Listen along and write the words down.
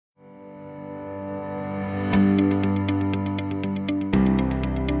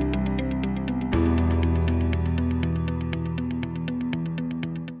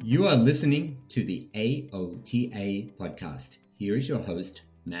You are listening to the AOTA podcast. Here is your host,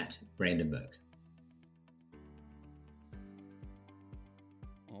 Matt Brandenburg.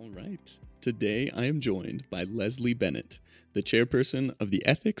 All right. Today I am joined by Leslie Bennett, the chairperson of the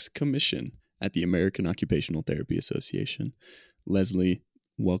Ethics Commission at the American Occupational Therapy Association. Leslie,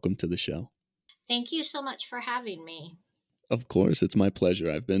 welcome to the show. Thank you so much for having me. Of course, it's my pleasure.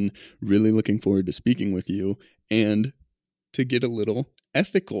 I've been really looking forward to speaking with you and to get a little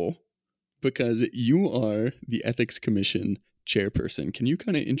ethical because you are the Ethics Commission chairperson. Can you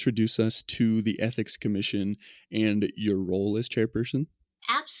kind of introduce us to the Ethics Commission and your role as chairperson?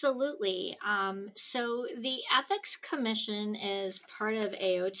 Absolutely. So the Ethics Commission is part of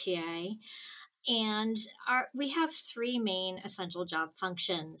AOTA, and we have three main essential job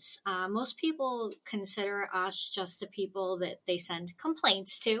functions. Most people consider us just the people that they send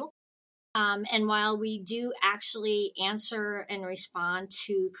complaints to. And while we do actually answer and respond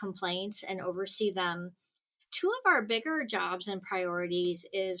to complaints and oversee them, two of our bigger jobs and priorities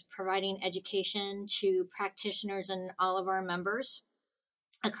is providing education to practitioners and all of our members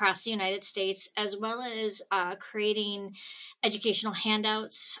across the United States, as well as creating educational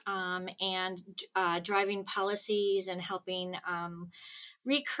handouts and driving policies and helping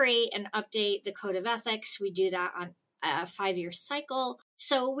recreate and update the Code of Ethics. We do that on a 5-year cycle.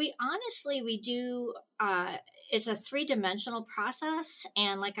 So we do, it's a 3-dimensional process.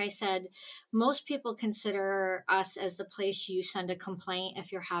 And like I said, most people consider us as the place you send a complaint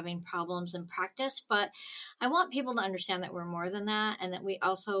if you're having problems in practice. But I want people to understand that we're more than that, and that we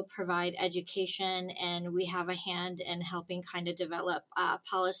also provide education, and we have a hand in helping kind of develop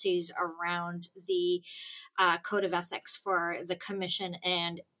policies around the Code of Ethics for the Commission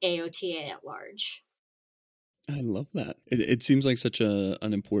and AOTA at large. I love that. It seems like such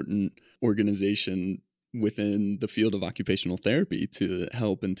an important organization within the field of occupational therapy to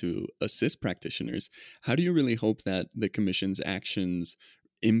help and to assist practitioners. How do you really hope that the Commission's actions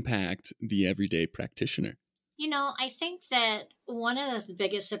impact the everyday practitioner? I think that one of the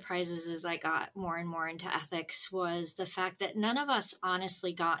biggest surprises as I got more and more into ethics was the fact that none of us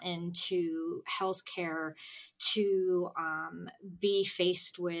honestly got into healthcare to be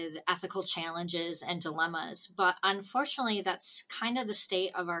faced with ethical challenges and dilemmas. But unfortunately, that's kind of the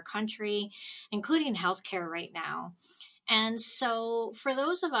state of our country, including healthcare right now. And so for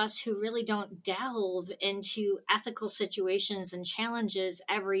those of us who really don't delve into ethical situations and challenges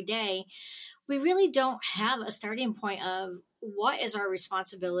every day, we really don't have a starting point of what is our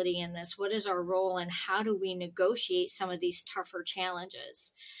responsibility in this, what is our role, and how do we negotiate some of these tougher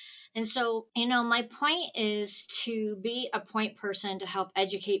challenges. And so, my point is to be a point person to help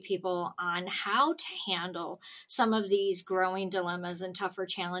educate people on how to handle some of these growing dilemmas and tougher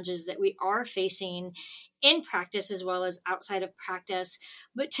challenges that we are facing in practice as well as outside of practice,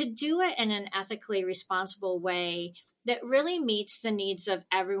 but to do it in an ethically responsible way that really meets the needs of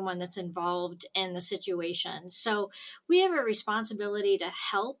everyone that's involved in the situation. So we have a responsibility to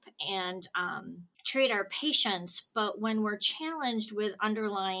help and treat our patients, but when we're challenged with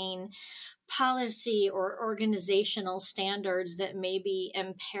underlying policy or organizational standards that maybe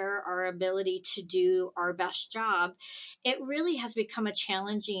impair our ability to do our best job, it really has become a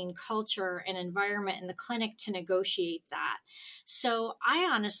challenging culture and environment in the clinic to negotiate that. So I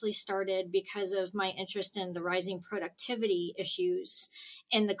honestly started because of my interest in the rising productivity issues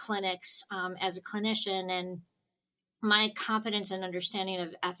in the clinics as a clinician, and my competence and understanding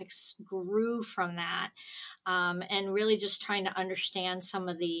of ethics grew from that, and really just trying to understand some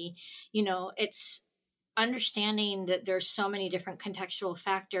of the, it's understanding that there's so many different contextual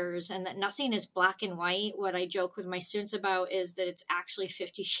factors and that nothing is black and white. What I joke with my students about is that it's actually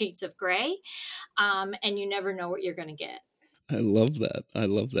 50 shades of gray, and you never know what you're going to get. I love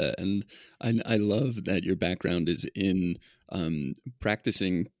that. And I love that your background is in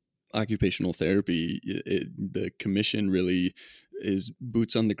practicing occupational therapy. The commission really is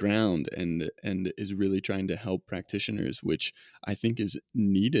boots on the ground and is really trying to help practitioners, which I think is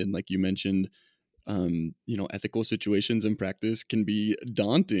needed. Like you mentioned, ethical situations in practice can be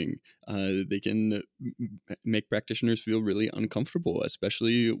daunting. They can make practitioners feel really uncomfortable,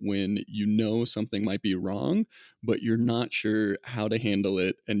 especially when something might be wrong, but you're not sure how to handle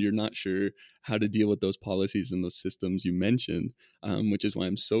it, and you're not sure how to deal with those policies and those systems you mentioned, which is why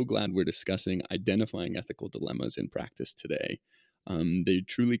I'm so glad we're discussing identifying ethical dilemmas in practice today. They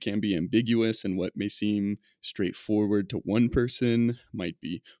truly can be ambiguous, and what may seem straightforward to one person might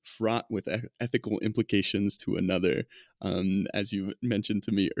be fraught with ethical implications to another, as you mentioned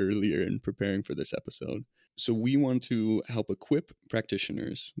to me earlier in preparing for this episode. So we want to help equip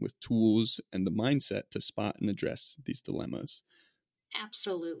practitioners with tools and the mindset to spot and address these dilemmas.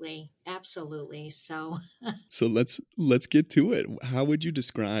 Absolutely. Absolutely. So, So let's get to it. How would you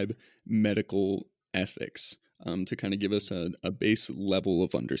describe medical ethics, to kind of give us a base level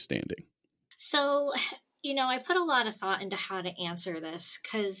of understanding? so, I put a lot of thought into how to answer this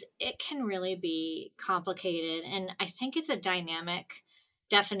because it can really be complicated. And I think it's a dynamic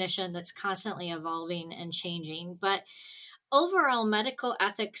definition that's constantly evolving and changing. But overall, medical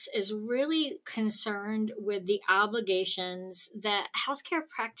ethics is really concerned with the obligations that healthcare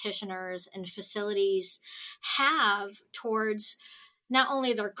practitioners and facilities have towards not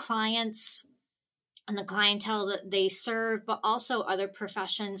only their clients and the clientele that they serve, but also other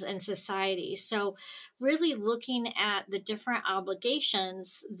professions and societies. So, really looking at the different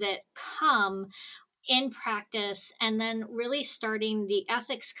obligations that come in practice, and then really starting the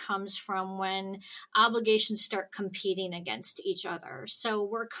ethics comes from when obligations start competing against each other. So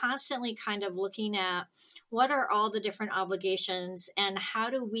we're constantly kind of looking at what are all the different obligations and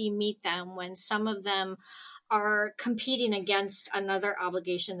how do we meet them when some of them are competing against another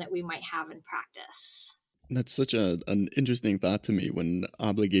obligation that we might have in practice. That's such an interesting thought to me, when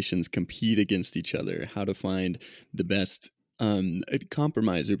obligations compete against each other, how to find the best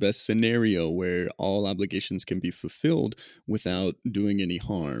compromise or best scenario where all obligations can be fulfilled without doing any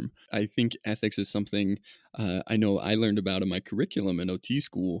harm. I think ethics is something I know I learned about in my curriculum in OT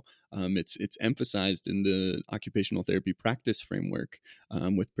school. It's emphasized in the occupational therapy practice framework,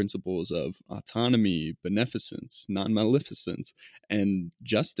 with principles of autonomy, beneficence, non-maleficence, and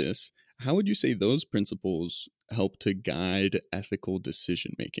justice. How would you say those principles help to guide ethical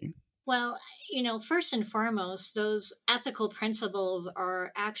decision making? Well, first and foremost, those ethical principles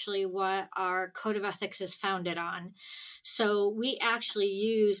are actually what our code of ethics is founded on. So we actually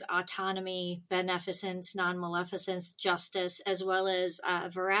use autonomy, beneficence, non maleficence, justice, as well as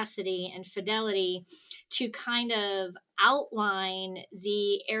veracity and fidelity to kind of outline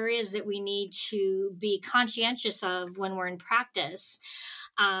the areas that we need to be conscientious of when we're in practice.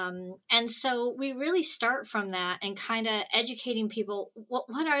 And so we really start from that and kind of educating people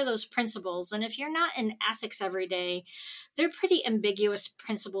what are those principles. And if you're not in ethics every day, they're pretty ambiguous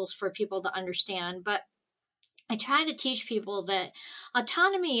principles for people to understand. But I try to teach people that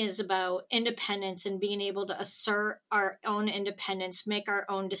autonomy is about independence and being able to assert our own independence, make our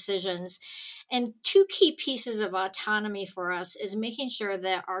own decisions. And two key pieces of autonomy for us is making sure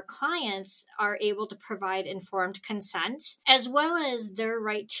that our clients are able to provide informed consent, as well as their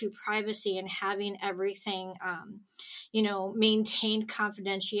right to privacy and having everything, maintained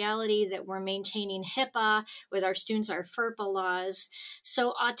confidentiality, that we're maintaining HIPAA with our students, our FERPA laws.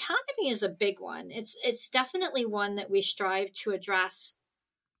 So autonomy is a big one. It's definitely one that we strive to address.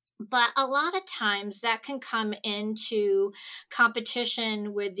 But a lot of times that can come into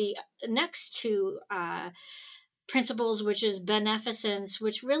competition with the next two principles, which is beneficence,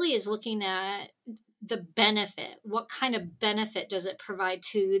 which really is looking at the benefit. What kind of benefit does it provide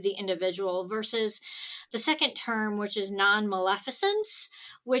to the individual versus the second term, which is non-maleficence,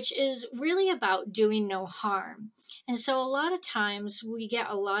 which is really about doing no harm. And so a lot of times we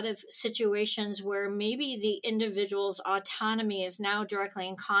get a lot of situations where maybe the individual's autonomy is now directly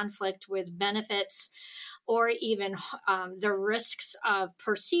in conflict with benefits or even the risks of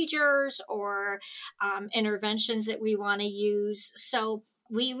procedures or interventions that we want to use. So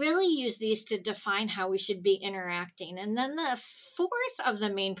we really use these to define how we should be interacting. And then the fourth of the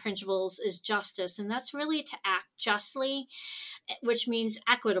main principles is justice, and that's really to act justly, which means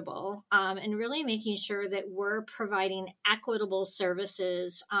equitable, and really making sure that we're providing equitable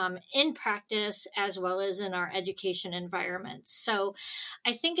services in practice as well as in our education environments. So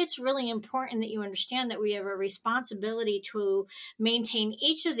I think it's really important that you understand that we have a responsibility to maintain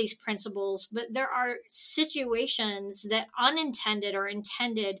each of these principles, but there are situations that unintended or intended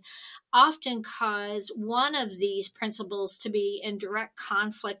often cause one of these principles to be in direct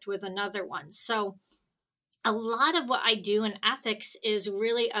conflict with another one. So a lot of what I do in ethics is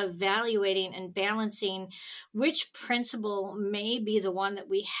really evaluating and balancing which principle may be the one that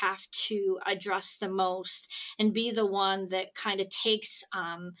we have to address the most and be the one that kind of takes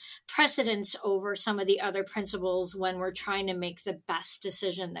precedence over some of the other principles when we're trying to make the best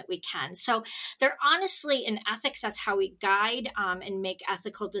decision that we can. So they're honestly, in ethics, that's how we guide and make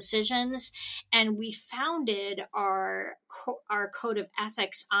ethical decisions. And we founded our code of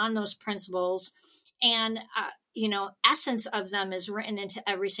ethics on those principles. And, essence of them is written into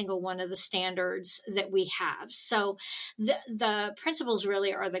every single one of the standards that we have. So the principles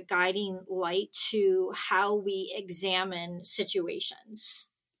really are the guiding light to how we examine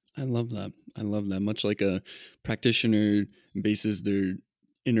situations. I love that. I love that. Much like a practitioner bases their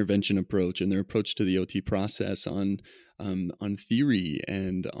intervention approach and their approach to the OT process on theory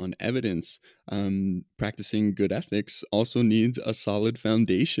and on evidence. Practicing good ethics also needs a solid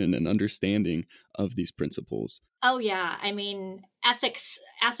foundation and understanding of these principles. Oh yeah, I mean, ethics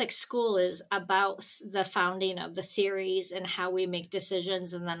school is about the founding of the theories and how we make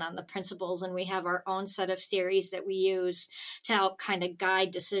decisions, and then on the principles, and we have our own set of theories that we use to help kind of guide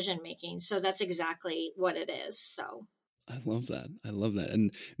decision making. So that's exactly what it is. So I love that. I love that.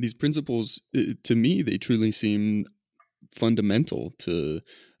 And these principles, to me, they truly seem fundamental to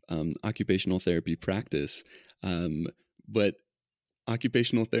occupational therapy practice. But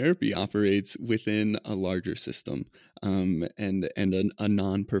occupational therapy operates within a larger system and a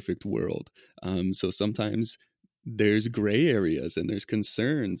non-perfect world. So sometimes there's gray areas and there's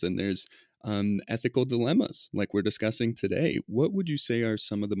concerns and there's ethical dilemmas like we're discussing today. What would you say are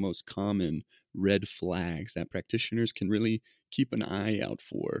some of the most common red flags that practitioners can really keep an eye out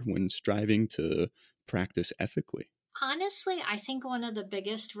for when striving to practice ethically? Honestly, I think one of the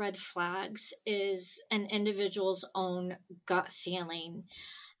biggest red flags is an individual's own gut feeling.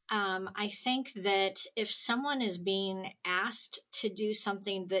 I think that if someone is being asked to do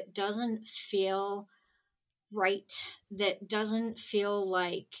something that doesn't feel right, that doesn't feel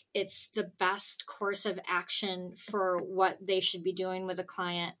like it's the best course of action for what they should be doing with a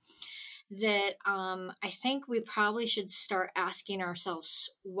client, that I think we probably should start asking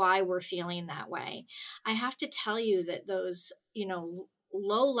ourselves why we're feeling that way. I have to tell you that those,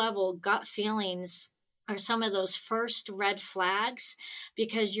 low level gut feelings are some of those first red flags,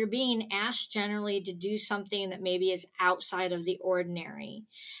 because you're being asked generally to do something that maybe is outside of the ordinary,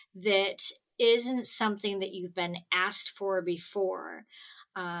 that isn't something that you've been asked for before.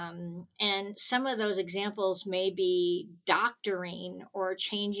 And some of those examples may be doctoring or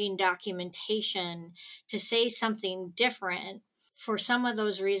changing documentation to say something different. For some of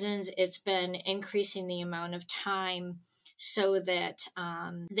those reasons, it's been increasing the amount of time so that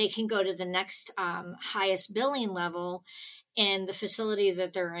they can go to the next highest billing level in the facility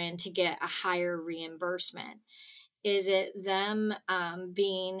that they're in to get a higher reimbursement. Is it them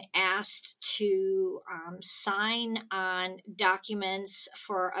being asked to sign on documents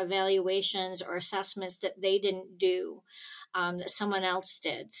for evaluations or assessments that they didn't do, that someone else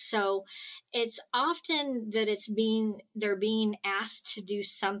did? So it's often that they're being asked to do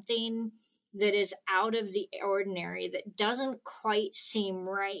something that is out of the ordinary, that doesn't quite seem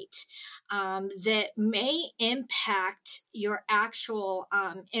right, that may impact your actual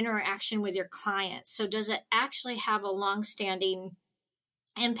interaction with your client. So does it actually have a longstanding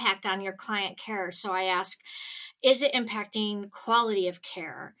impact on your client care? So I ask, is it impacting quality of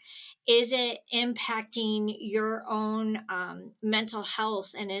care? Is it impacting your own mental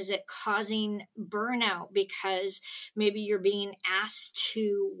health? And is it causing burnout because maybe you're being asked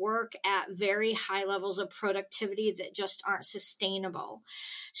to work at very high levels of productivity that just aren't sustainable?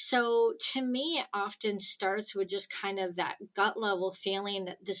 So to me, it often starts with just kind of that gut level feeling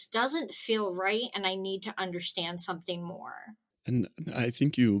that this doesn't feel right and I need to understand something more. And I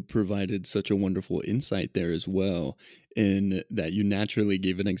think you provided such a wonderful insight there as well, in that you naturally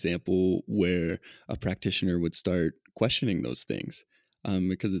gave an example where a practitioner would start questioning those things.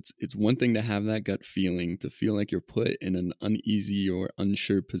 Because it's one thing to have that gut feeling, to feel like you're put in an uneasy or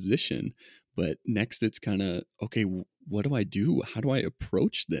unsure position. But next it's kind of, okay, what do I do? How do I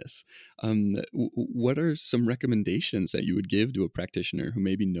approach this? What are some recommendations that you would give to a practitioner who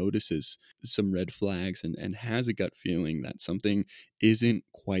maybe notices some red flags and has a gut feeling that something isn't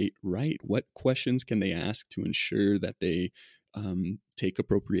quite right? What questions can they ask to ensure that they take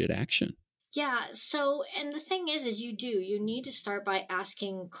appropriate action? Yeah. So, and the thing is you need to start by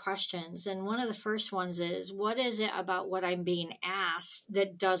asking questions. And one of the first ones is, what is it about what I'm being asked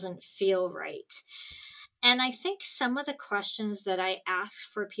that doesn't feel right? And I think some of the questions that I ask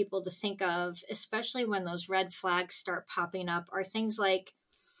for people to think of, especially when those red flags start popping up, are things like,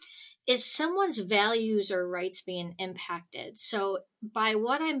 is someone's values or rights being impacted? So by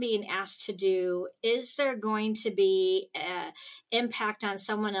what I'm being asked to do, is there going to be an impact on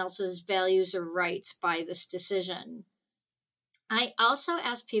someone else's values or rights by this decision? I also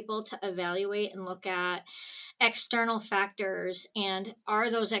ask people to evaluate and look at external factors, and are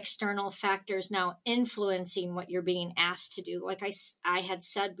those external factors now influencing what you're being asked to do? Like I had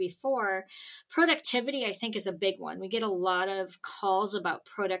said before, productivity I think is a big one. We get a lot of calls about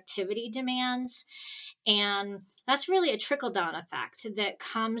productivity demands, and that's really a trickle down effect that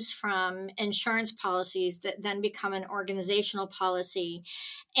comes from insurance policies that then become an organizational policy.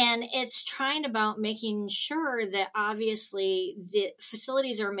 And it's trying about making sure that obviously the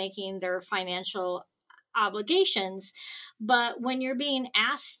facilities are making their financial obligations. But when you're being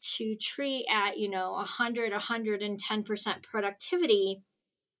asked to treat at, 100, 110% productivity,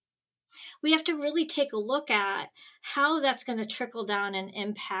 we have to really take a look at how that's going to trickle down and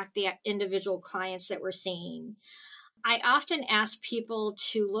impact the individual clients that we're seeing. I often ask people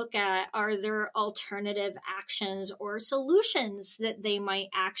to look at, are there alternative actions or solutions that they might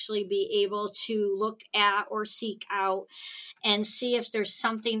actually be able to look at or seek out and see if there's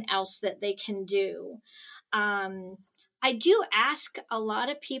something else that they can do. I do ask a lot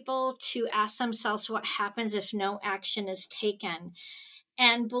of people to ask themselves what happens if no action is taken.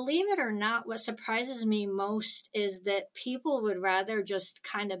 And believe it or not, what surprises me most is that people would rather just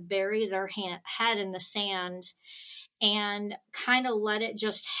kind of bury their head in the sand and kind of let it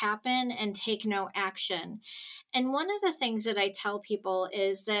just happen and take no action. And one of the things that I tell people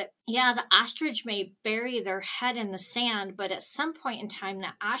is that, yeah, the ostrich may bury their head in the sand, but at some point in time,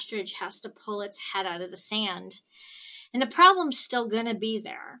 the ostrich has to pull its head out of the sand. And the problem's still going to be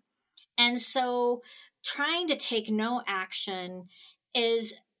there. And so trying to take no action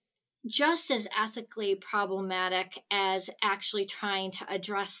is just as ethically problematic as actually trying to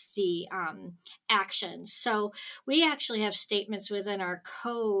address the actions. So we actually have statements within our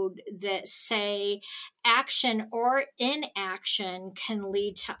code that say action or inaction can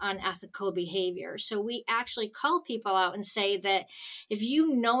lead to unethical behavior. So we actually call people out and say that if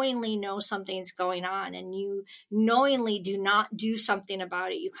you knowingly know something's going on and you knowingly do not do something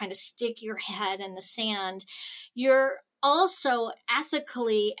about it, you kind of stick your head in the sand, you're also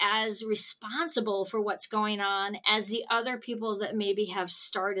ethically as responsible for what's going on as the other people that maybe have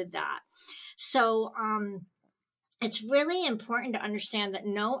started that. So it's really important to understand that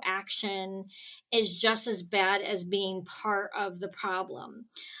no action is just as bad as being part of the problem.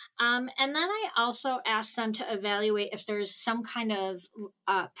 And then I also ask them to evaluate if there's some kind of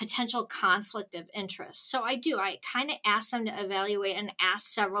potential conflict of interest. So I kind of ask them to evaluate and ask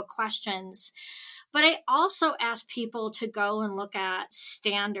several questions. But I also ask people to go and look at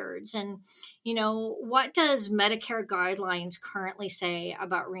standards and, what does Medicare guidelines currently say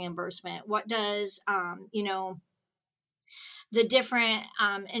about reimbursement? What does, the different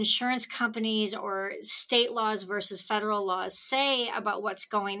insurance companies or state laws versus federal laws say about what's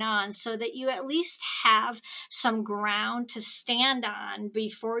going on, so that you at least have some ground to stand on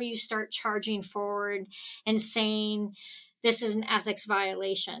before you start charging forward and saying, this is an ethics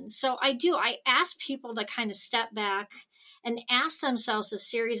violation. So I ask people to kind of step back and ask themselves a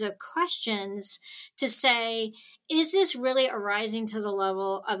series of questions to say, is this really arising to the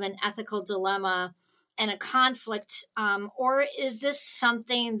level of an ethical dilemma and a conflict, or is this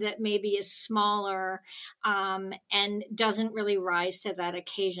something that maybe is smaller and doesn't really rise to that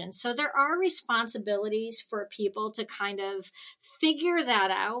occasion? So there are responsibilities for people to kind of figure that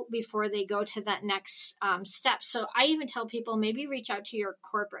out before they go to that next step. So I even tell people, maybe reach out to your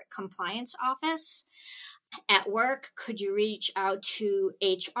corporate compliance office. At work, could you reach out to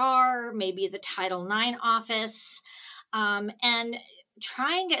HR, maybe the Title IX office, and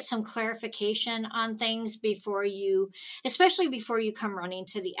try and get some clarification on things especially before you come running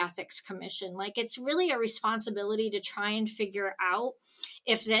to the Ethics Commission. Like, it's really a responsibility to try and figure out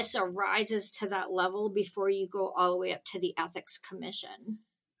if this arises to that level before you go all the way up to the Ethics Commission.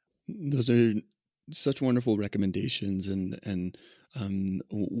 Those are such wonderful recommendations and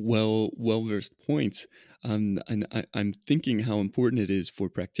well-versed points. And I'm thinking how important it is for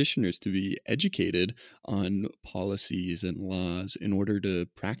practitioners to be educated on policies and laws in order to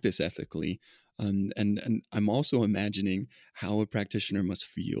practice ethically. And I'm also imagining how a practitioner must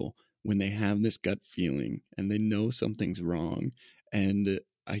feel when they have this gut feeling and they know something's wrong. And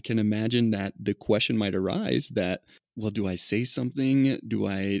I can imagine that the question might arise that, well, do I say something? Do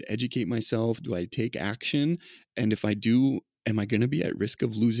I educate myself? Do I take action? And if I do, am I going to be at risk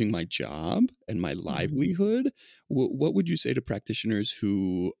of losing my job and my livelihood? What would you say to practitioners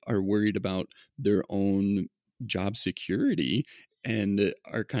who are worried about their own job security and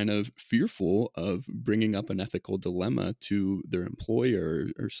are kind of fearful of bringing up an ethical dilemma to their employer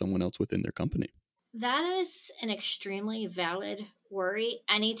or someone else within their company? That is an extremely valid worry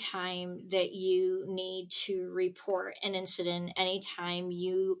anytime that you need to report an incident, anytime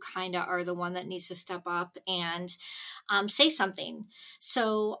you kind of are the one that needs to step up and say something.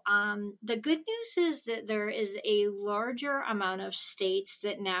 So the good news is that there is a larger amount of states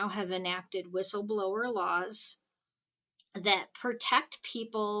that now have enacted whistleblower laws that protect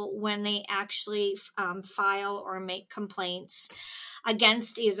people when they actually file or make complaints.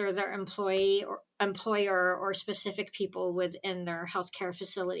 against either their employer or specific people within their healthcare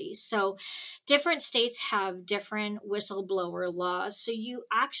facilities. So different states have different whistleblower laws. So you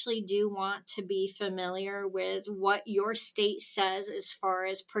actually do want to be familiar with what your state says as far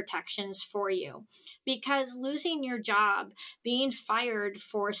as protections for you, because losing your job, being fired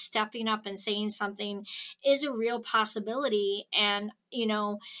for stepping up and saying something is a real possibility. And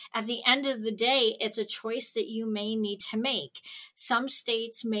at the end of the day, it's a choice that you may need to make. Some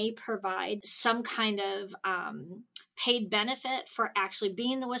states may provide some kind of paid benefit for actually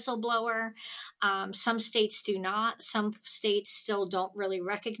being the whistleblower. Some states do not. Some states still don't really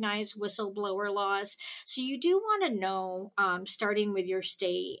recognize whistleblower laws. So you do want to know, starting with your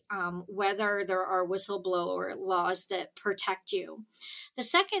state, whether there are whistleblower laws that protect you. The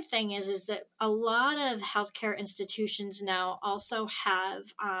second thing is that a lot of healthcare institutions now also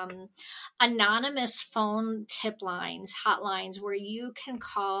have anonymous phone tip lines, hotlines, where you can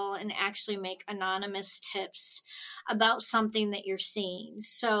call and actually make anonymous tips about something that you're seeing.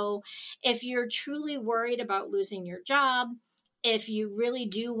 So if you're truly worried about losing your job, if you really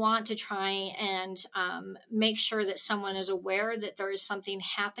do want to try and make sure that someone is aware that there is something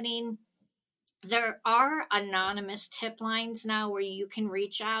happening, there are anonymous tip lines now where you can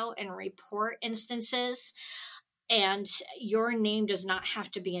reach out and report instances, and your name does not have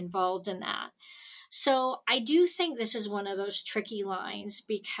to be involved in that. So I do think this is one of those tricky lines,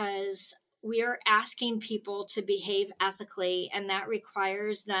 because we are asking people to behave ethically, and that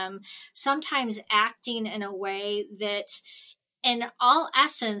requires them sometimes acting in a way that, in all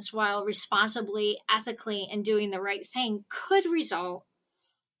essence, while responsibly, ethically, and doing the right thing, could result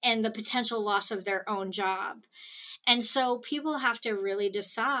in the potential loss of their own job. And so people have to really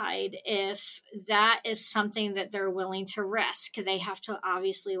decide if that is something that they're willing to risk. They have to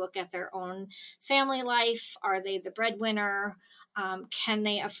obviously look at their own family life. Are they the breadwinner? Can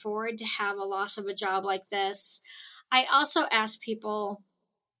they afford to have a loss of a job like this? I also ask people,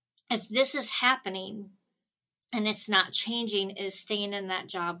 if this is happening and it's not changing, is staying in that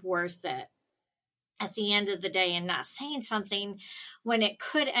job worth it at the end of the day, and not saying something when it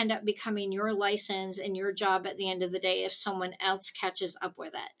could end up becoming your license and your job at the end of the day if someone else catches up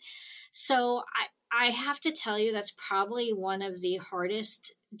with it. So I have to tell you, that's probably one of the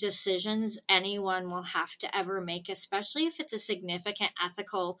hardest decisions anyone will have to ever make, especially if it's a significant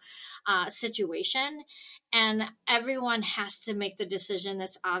ethical situation. And everyone has to make the decision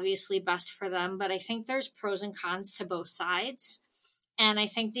that's obviously best for them. But I think there's pros and cons to both sides. And I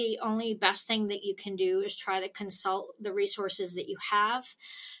think the only best thing that you can do is try to consult the resources that you have,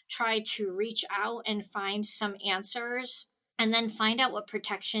 try to reach out and find some answers, and then find out what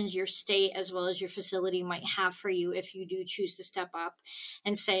protections your state as well as your facility might have for you if you do choose to step up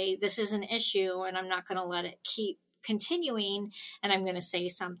and say, this is an issue and I'm not going to let it keep continuing, and I'm going to say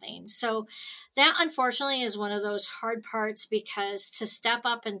something. So that, unfortunately, is one of those hard parts, because to step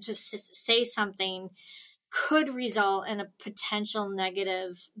up and to say something could result in a potential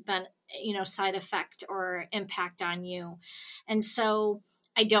negative, side effect or impact on you. And so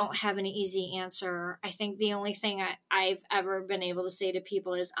I don't have an easy answer. I think the only thing I've ever been able to say to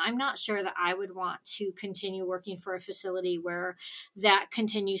people is, I'm not sure that I would want to continue working for a facility where that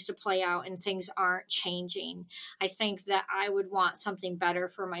continues to play out and things aren't changing. I think that I would want something better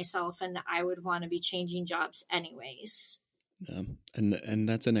for myself, and that I would want to be changing jobs anyways. And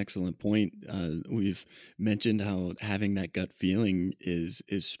that's an excellent point. We've mentioned how having that gut feeling is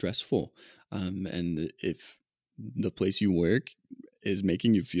stressful, and if the place you work is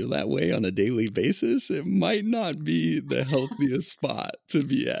making you feel that way on a daily basis, it might not be the healthiest spot to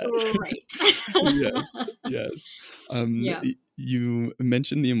be at. Right. Yes. Yeah. You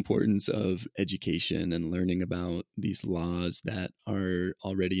mentioned the importance of education and learning about these laws that are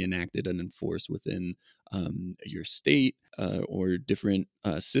already enacted and enforced within your state, or different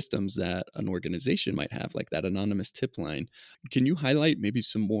systems that an organization might have, like that anonymous tip line. Can you highlight maybe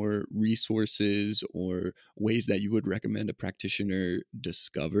some more resources or ways that you would recommend a practitioner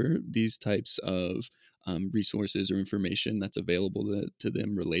discover these types of resources or information that's available to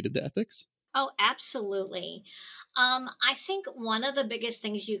them related to ethics? Oh, absolutely. I think one of the biggest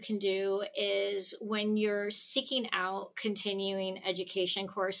things you can do is, when you're seeking out continuing education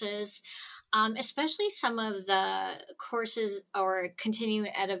courses, especially some of the courses or continuing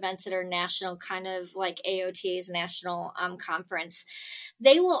ed events that are national, kind of like AOTA's national conference,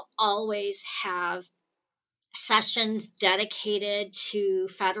 they will always have sessions dedicated to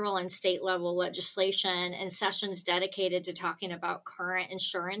federal and state level legislation, and sessions dedicated to talking about current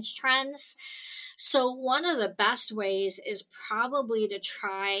insurance trends. So one of the best ways is probably to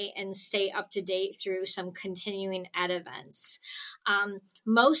try and stay up to date through some continuing ed events.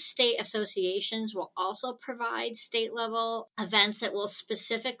 Most state associations will also provide state level events that will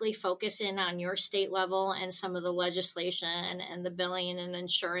specifically focus in on your state level and some of the legislation and the billing and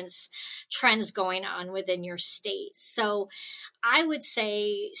insurance trends going on within your state. So I would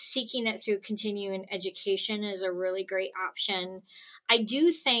say seeking it through continuing education is a really great option. I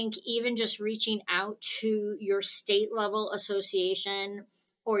do think even just reaching out to your state level association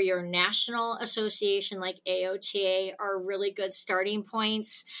or your national association like AOTA are really good starting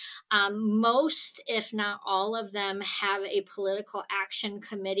points. Most, if not all of them, have a political action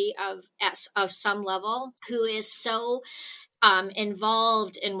committee of some level who is so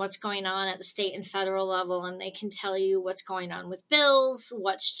involved in what's going on at the state and federal level, and they can tell you what's going on with bills,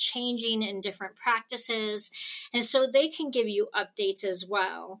 what's changing in different practices, and so they can give you updates as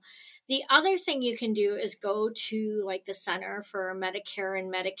well. The other thing you can do is go to like the Center for Medicare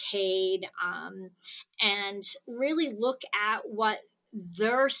and Medicaid and really look at what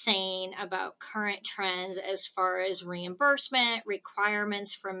they're saying about current trends as far as reimbursement,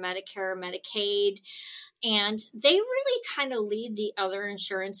 requirements from Medicare, Medicaid. And they really kind of lead the other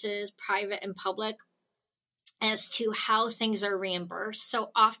insurances, private and public, as to how things are reimbursed.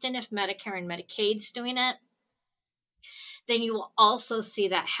 So often if Medicare and Medicaid's doing it, then you will also see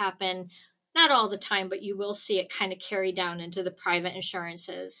that happen, not all the time, but you will see it kind of carry down into the private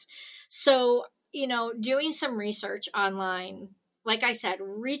insurances. So, doing some research online, like I said,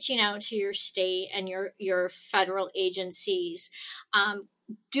 reaching out to your state and your federal agencies,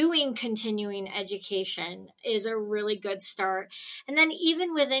 doing continuing education is a really good start. And then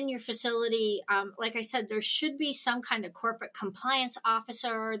even within your facility, like I said, there should be some kind of corporate compliance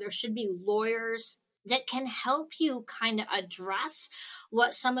officer. There should be lawyers that can help you kind of address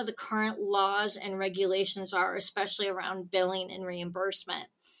what some of the current laws and regulations are, especially around billing and reimbursement.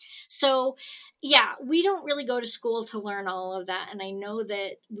 So, yeah, we don't really go to school to learn all of that. And I know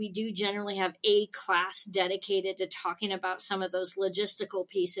that we do generally have a class dedicated to talking about some of those logistical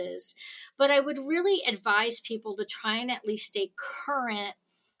pieces. But I would really advise people to try and at least stay current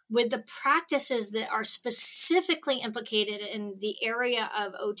with the practices that are specifically implicated in the area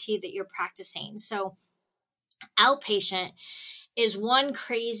of OT that you're practicing. So, outpatient is one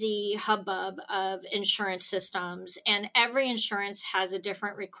crazy hubbub of insurance systems, and every insurance has a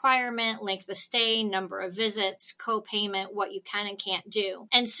different requirement, length of stay, number of visits, co-payment, what you can and can't do.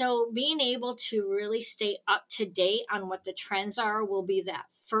 And so being able to really stay up to date on what the trends are will be that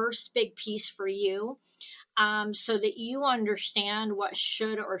first big piece for you. So that you understand what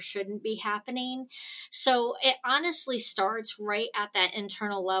should or shouldn't be happening. So it honestly starts right at that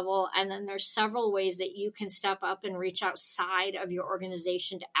internal level. And then there's several ways that you can step up and reach outside of your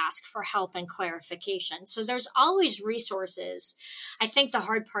organization to ask for help and clarification. So there's always resources. I think the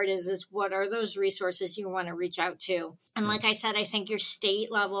hard part is what are those resources you want to reach out to? And like I said, I think your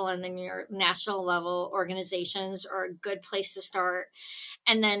state level and then your national level organizations are a good place to start.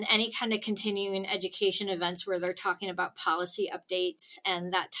 And then any kind of continuing education events where they're talking about policy updates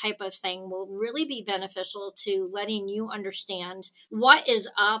and that type of thing will really be beneficial to letting you understand what is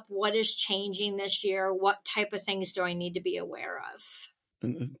up, what is changing this year, what type of things do I need to be aware of.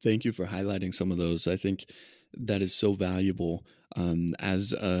 Thank you for highlighting some of those. I think that is so valuable.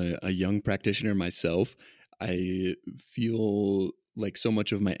 As a young practitioner myself, I feel like so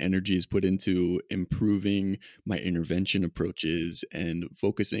much of my energy is put into improving my intervention approaches and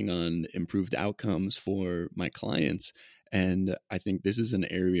focusing on improved outcomes for my clients. And I think this is an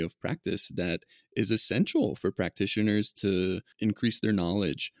area of practice that is essential for practitioners to increase their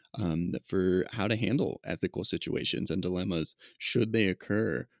knowledge for how to handle ethical situations and dilemmas should they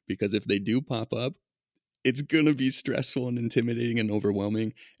occur. Because if they do pop up, it's going to be stressful and intimidating and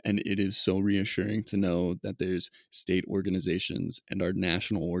overwhelming. And it is so reassuring to know that there's state organizations and our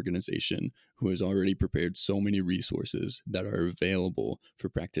national organization who has already prepared so many resources that are available for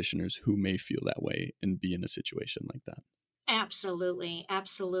practitioners who may feel that way and be in a situation like that. Absolutely.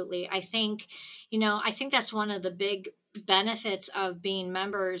 Absolutely. I think that's one of the big benefits of being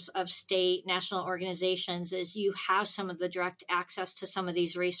members of state national organizations is you have some of the direct access to some of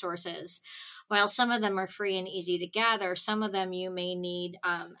these resources. While some of them are free and easy to gather, some of them you may need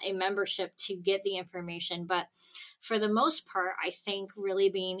a membership to get the information. But for the most part, I think really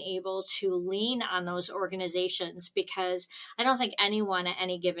being able to lean on those organizations, because I don't think anyone at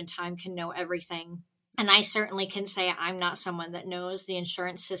any given time can know everything. And I certainly can say I'm not someone that knows the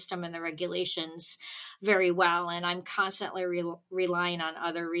insurance system and the regulations very well. And I'm constantly relying on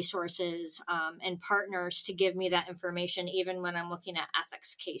other resources and partners to give me that information, even when I'm looking at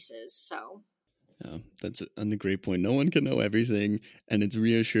ethics cases. So. That's a great point. No one can know everything, and it's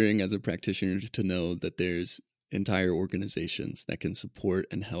reassuring as a practitioner to know that there's entire organizations that can support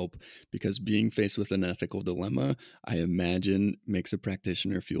and help, because being faced with an ethical dilemma, I imagine, makes a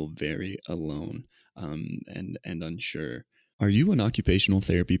practitioner feel very alone and unsure. Are you an occupational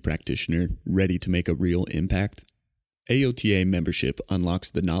therapy practitioner ready to make a real impact? AOTA membership unlocks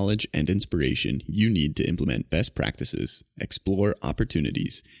the knowledge and inspiration you need to implement best practices, explore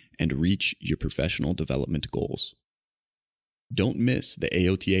opportunities, and reach your professional development goals. Don't miss the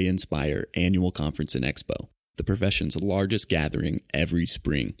AOTA Inspire annual conference and expo, the profession's largest gathering every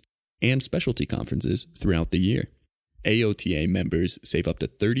spring, and specialty conferences throughout the year. AOTA members save up to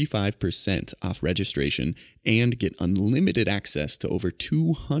 35% off registration and get unlimited access to over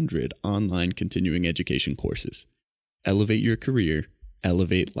 200 online continuing education courses. Elevate your career,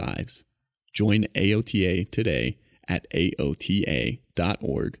 elevate lives. Join AOTA today at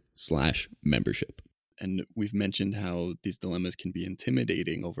aota.org/membership. And we've mentioned how these dilemmas can be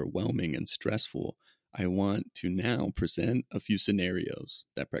intimidating, overwhelming, and stressful. I want to now present a few scenarios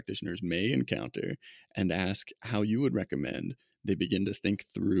that practitioners may encounter and ask how you would recommend they begin to think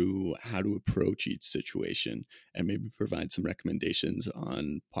through how to approach each situation, and maybe provide some recommendations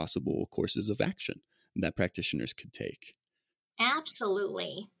on possible courses of action that practitioners could take.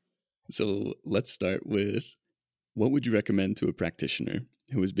 Absolutely. So let's start with, what would you recommend to a practitioner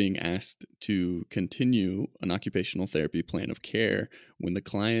who is being asked to continue an occupational therapy plan of care when the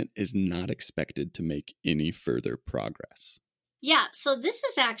client is not expected to make any further progress? Yeah, so this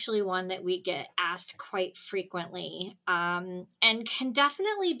is actually one that we get asked quite frequently, and can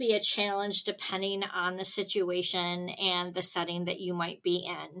definitely be a challenge depending on the situation and the setting that you might be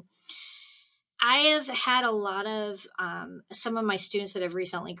in. I have had a lot of some of my students that have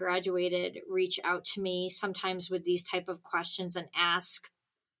recently graduated reach out to me sometimes with these type of questions and ask,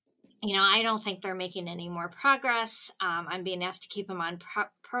 I don't think they're making any more progress. I'm being asked to keep them on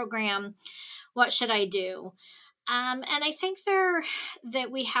program. What should I do? And I think that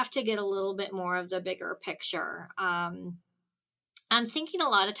we have to get a little bit more of the bigger picture. I'm thinking a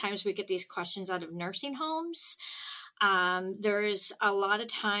lot of times we get these questions out of nursing homes. There's a lot of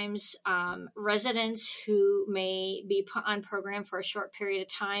times residents who may be put on program for a short period of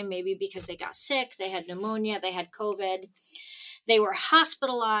time, maybe because they got sick, they had pneumonia, they had COVID, they were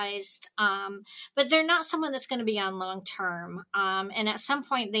hospitalized, but they're not someone that's going to be on long term. And at some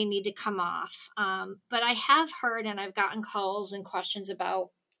point they need to come off. But I have heard, and I've gotten calls and questions about,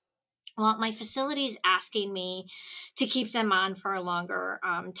 well, my facility is asking me to keep them on for a longer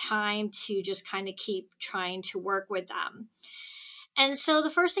time, to just kind of keep trying to work with them. And so the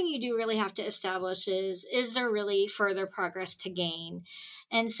first thing you do really have to establish is there really further progress to gain?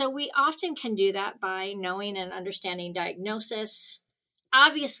 And so we often can do that by knowing and understanding diagnosis,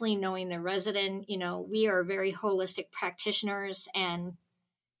 obviously knowing the resident. We are very holistic practitioners, and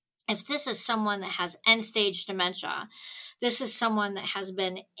if this is someone that has end-stage dementia, this is someone that has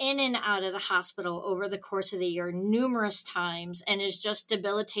been in and out of the hospital over the course of the year numerous times and is just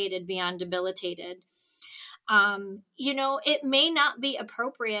debilitated beyond debilitated. It may not be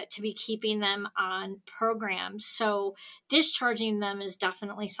appropriate to be keeping them on programs. So discharging them is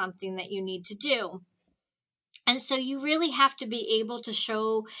definitely something that you need to do. And so you really have to be able to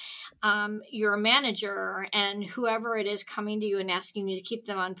show your manager and whoever it is coming to you and asking you to keep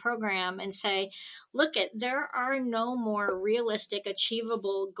them on program and say, look, there are no more realistic,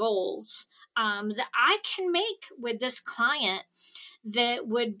 achievable goals that I can make with this client that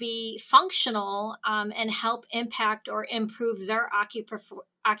would be functional and help impact or improve their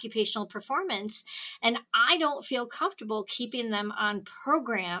occupational performance. And I don't feel comfortable keeping them on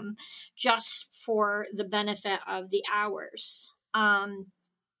program just for the benefit of the hours.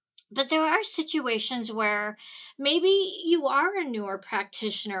 But there are situations where maybe you are a newer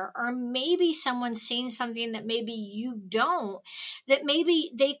practitioner, or maybe someone's seeing something that maybe you don't, that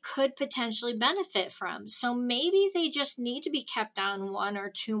maybe they could potentially benefit from. So maybe they just need to be kept on 1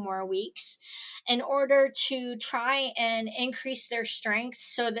 or 2 more weeks in order to try and increase their strength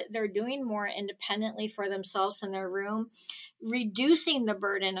so that they're doing more independently for themselves in their room, reducing the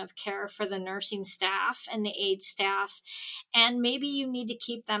burden of care for the nursing staff and the aid staff, and maybe you need to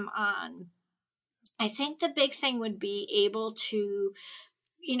keep them on. I think the big thing would be able to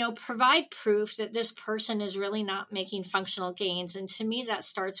provide proof that this person is really not making functional gains. And to me, that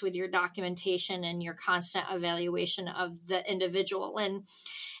starts with your documentation and your constant evaluation of the individual. And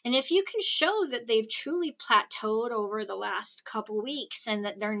if you can show that they've truly plateaued over the last couple weeks and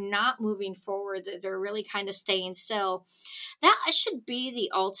that they're not moving forward, that they're really kind of staying still, that should be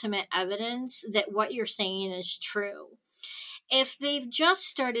the ultimate evidence that what you're saying is true. If they've just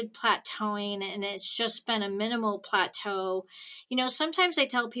started plateauing and it's just been a minimal plateau, sometimes I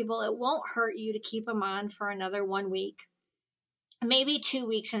tell people it won't hurt you to keep them on for another 1 week, maybe 2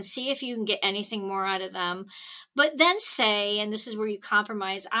 weeks, and see if you can get anything more out of them. But then say, and this is where you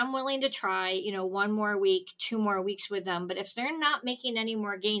compromise, I'm willing to try, 1 more week, 2 more weeks with them. But if they're not making any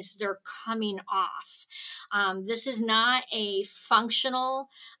more gains, they're coming off. This is not a functional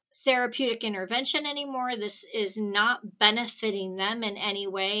therapeutic intervention anymore. This is not benefiting them in any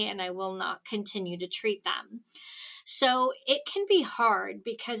way, and I will not continue to treat them. So it can be hard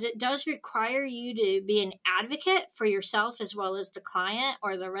because it does require you to be an advocate for yourself as well as the client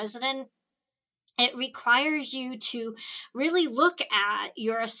or the resident. It requires you to really look at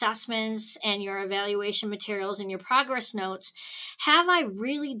your assessments and your evaluation materials and your progress notes. Have I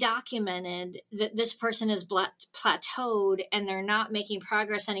really documented that this person is plateaued and they're not making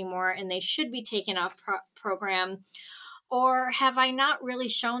progress anymore and they should be taken off program? Or have I not really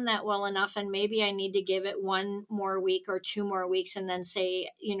shown that well enough, and maybe I need to give it 1 more week or 2 more weeks and then say,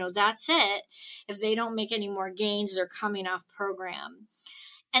 that's it. If they don't make any more gains, they're coming off program.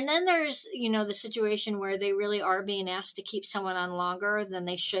 And then there's, the situation where they really are being asked to keep someone on longer than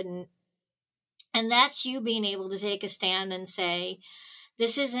they shouldn't. And that's you being able to take a stand and say,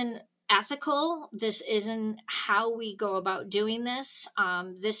 this isn't ethical. This isn't how we go about doing this.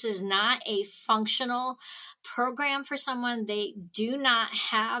 This is not a functional program for someone. They do not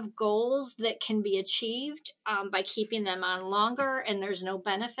have goals that can be achieved by keeping them on longer, and there's no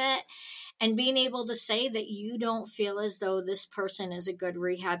benefit. And being able to say that you don't feel as though this person is a good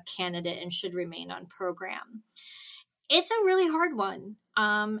rehab candidate and should remain on program. It's a really hard one.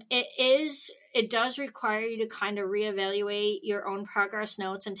 It does require you to kind of reevaluate your own progress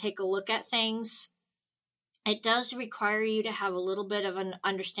notes and take a look at things. It does require you to have a little bit of an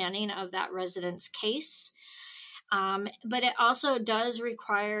understanding of that resident's case. But it also does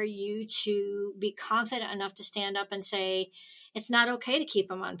require you to be confident enough to stand up and say, it's not okay to keep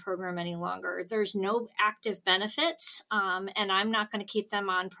them on program any longer. There's no active benefits, and I'm not going to keep them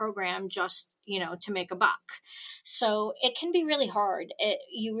on program just, to make a buck. So it can be really hard.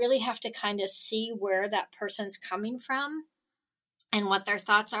 You really have to kind of see where that person's coming from and what their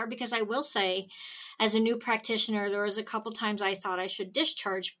thoughts are. Because I will say, as a new practitioner, there was a couple times I thought I should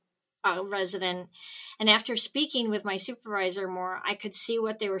discharge a resident. And after speaking with my supervisor more, I could see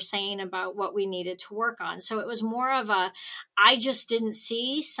what they were saying about what we needed to work on. So it was more of I just didn't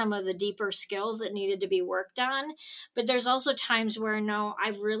see some of the deeper skills that needed to be worked on. But there's also times where, no,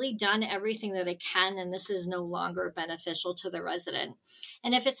 I've really done everything that I can, and this is no longer beneficial to the resident.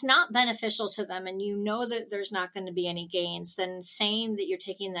 And if it's not beneficial to them and you know that there's not going to be any gains, then saying that you're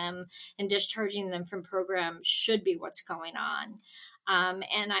taking them and discharging them from program should be what's going on.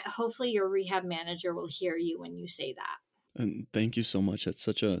 And hopefully your rehab manager will hear you when you say that. And thank you so much. That's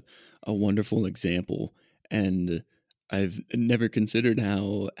such a wonderful example. And I've never considered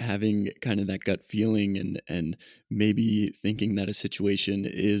how having kind of that gut feeling and maybe thinking that a situation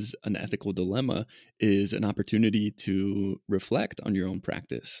is an ethical dilemma is an opportunity to reflect on your own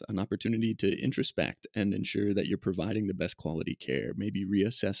practice, an opportunity to introspect and ensure that you're providing the best quality care, maybe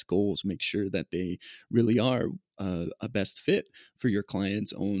reassess goals, make sure that they really are a best fit for your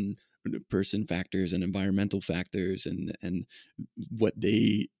client's own person factors and environmental factors and what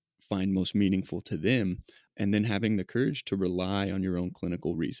they find most meaningful to them. And then having the courage to rely on your own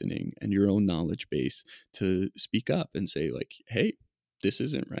clinical reasoning and your own knowledge base to speak up and say, like, hey, this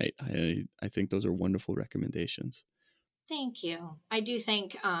isn't right. I think those are wonderful recommendations. Thank you. I do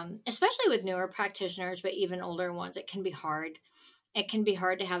think, especially with newer practitioners, but even older ones, it can be hard. It can be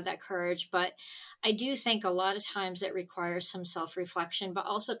hard to have that courage, but I do think a lot of times it requires some self-reflection, but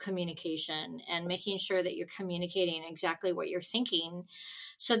also communication and making sure that you're communicating exactly what you're thinking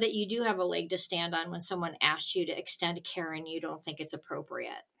so that you do have a leg to stand on when someone asks you to extend care and you don't think it's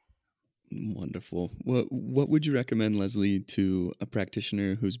appropriate. Wonderful. What would you recommend, Leslie, to a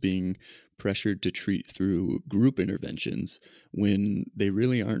practitioner who's being pressured to treat through group interventions when they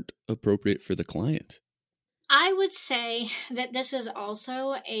really aren't appropriate for the client? I would say that this is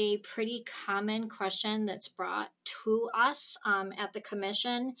also a pretty common question that's brought to us at the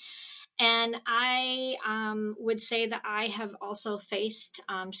commission. And I would say that I have also faced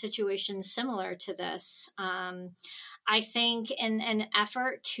situations similar to this. I think in an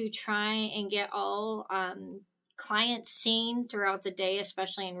effort to try and get all clients seen throughout the day,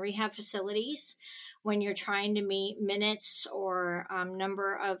 especially in rehab facilities, when you're trying to meet minutes or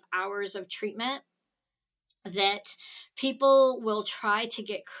number of hours of treatment, that people will try to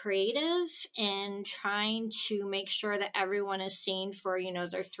get creative in trying to make sure that everyone is seen for,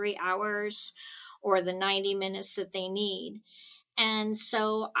 their 3 hours or the 90 minutes that they need. And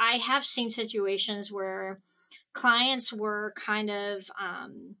so I have seen situations where clients were kind of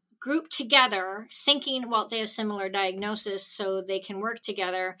grouped together thinking, well, they have similar diagnosis, so they can work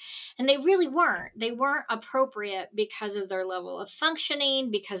together. And they really weren't. They weren't appropriate because of their level of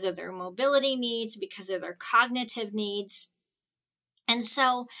functioning, because of their mobility needs, because of their cognitive needs. And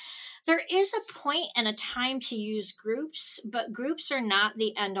so there is a point and a time to use groups, but groups are not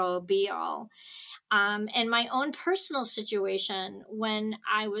the end all be all. In my own personal situation, when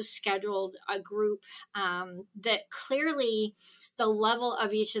I was scheduled a group that clearly the level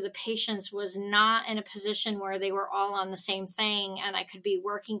of each of the patients was not in a position where they were all on the same thing and I could be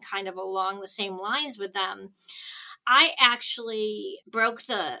working kind of along the same lines with them, I actually broke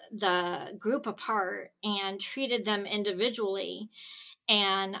the group apart and treated them individually.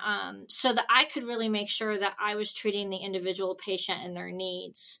 And so that I could really make sure that I was treating the individual patient and their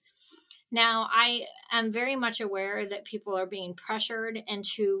needs. Now, I am very much aware that people are being pressured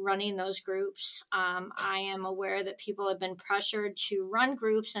into running those groups. I am aware that people have been pressured to run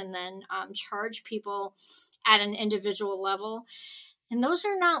groups and then charge people at an individual level. And those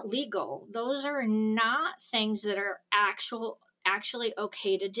are not legal. Those are not things that are actually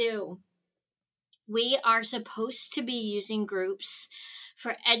okay to do. We are supposed to be using groups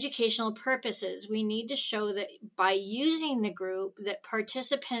for educational purposes. We need to show that by using the group that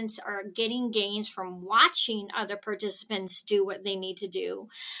participants are getting gains from watching other participants do what they need to do,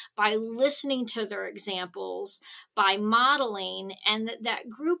 by listening to their examples, by modeling, and that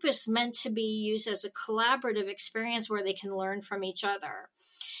group is meant to be used as a collaborative experience where they can learn from each other.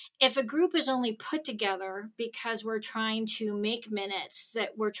 If a group is only put together because we're trying to make minutes,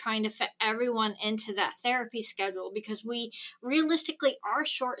 that we're trying to fit everyone into that therapy schedule because we realistically are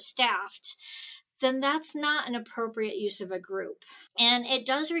short-staffed, then that's not an appropriate use of a group. And it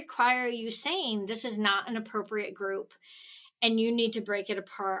does require you saying, this is not an appropriate group and you need to break it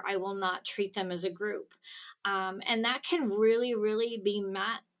apart. I will not treat them as a group. And that can really, really be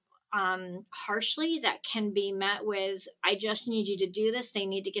met harshly. That can be met with, I just need you to do this. They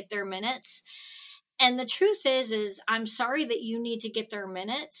need to get their minutes. And the truth is I'm sorry that you need to get their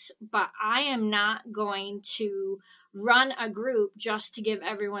minutes, but I am not going to run a group just to give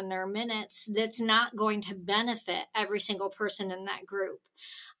everyone their minutes. That's not going to benefit every single person in that group.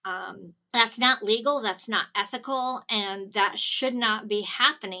 That's not legal, that's not ethical, and that should not be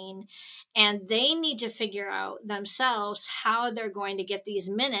happening. And they need to figure out themselves how they're going to get these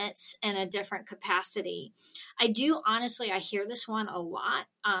minutes in a different capacity. I hear this one a lot,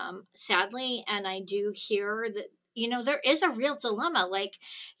 sadly, and I do hear that, there is a real dilemma. Like,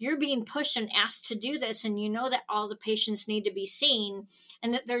 you're being pushed and asked to do this, and you know that all the patients need to be seen,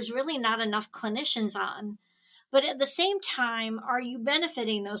 and that there's really not enough clinicians on. But at the same time, are you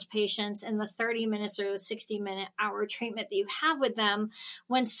benefiting those patients in the 30 minutes or the 60-minute hour treatment that you have with them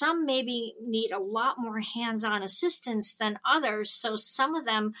when some maybe need a lot more hands-on assistance than others? So some of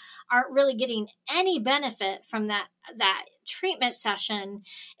them aren't really getting any benefit from that treatment session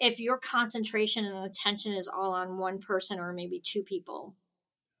if your concentration and attention is all on one person or maybe two people.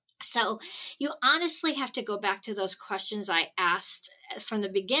 So you honestly have to go back to those questions I asked from the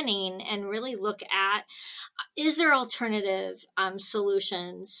beginning and really look at, is there alternative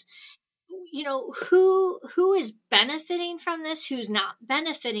solutions? Who is benefiting from this? Who's not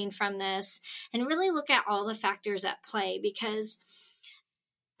benefiting from this? And really look at all the factors at play, because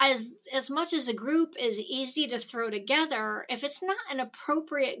as much as a group is easy to throw together, if it's not an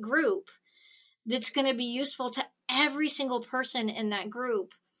appropriate group that's going to be useful to every single person in that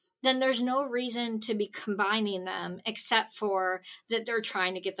group, then there's no reason to be combining them except for that they're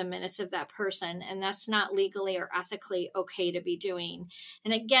trying to get the minutes of that person. And that's not legally or ethically okay to be doing.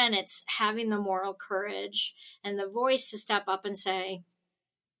 And again, it's having the moral courage and the voice to step up and say,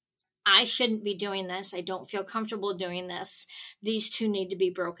 I shouldn't be doing this. I don't feel comfortable doing this. These two need to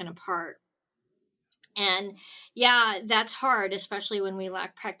be broken apart. And yeah, that's hard, especially when we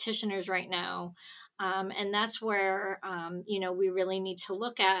lack practitioners right now. And that's where, we really need to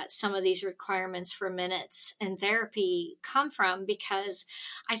look at some of these requirements for minutes in therapy come from, because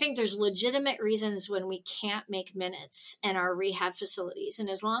I think there's legitimate reasons when we can't make minutes in our rehab facilities. And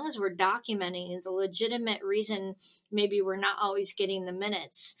as long as we're documenting the legitimate reason, maybe we're not always getting the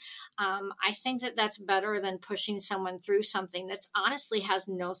minutes. I think that that's better than pushing someone through something that's honestly has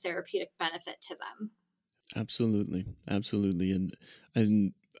no therapeutic benefit to them. Absolutely.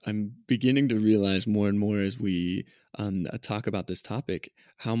 And I'm beginning to realize more and more as we talk about this topic,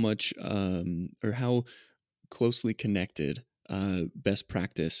 how much or how closely connected best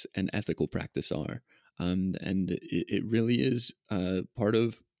practice and ethical practice are. And it really is part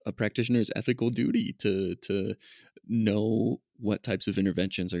of a practitioner's ethical duty to know what types of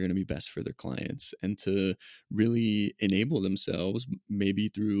interventions are going to be best for their clients, and to really enable themselves, maybe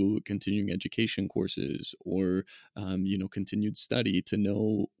through continuing education courses or continued study, to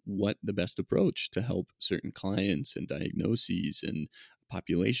know what the best approach to help certain clients and diagnoses and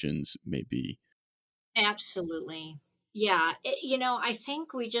populations may be. Absolutely. Yeah. I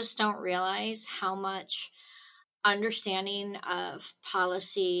think we just don't realize how much understanding of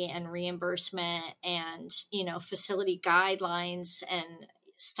policy and reimbursement and, facility guidelines and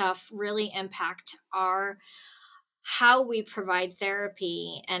stuff really impact how we provide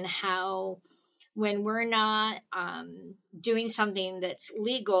therapy, and how when we're not doing something that's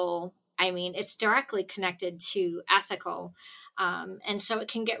legal, I mean, it's directly connected to ethical. And so it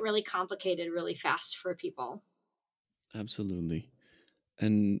can get really complicated really fast for people. Absolutely.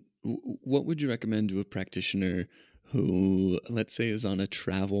 And what would you recommend to a practitioner who, let's say, is on a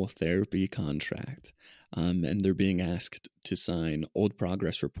travel therapy contract, and they're being asked to sign old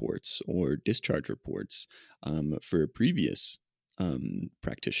progress reports or discharge reports for a previous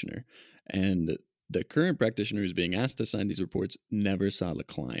practitioner, and the current practitioner who's being asked to sign these reports never saw the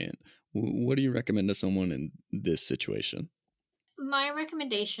client? What do you recommend to someone in this situation? My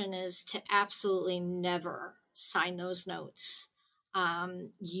recommendation is to absolutely never sign those notes.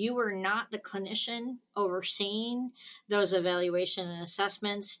 You are not the clinician overseeing those evaluation and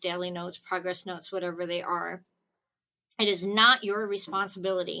assessments, daily notes, progress notes, whatever they are. It is not your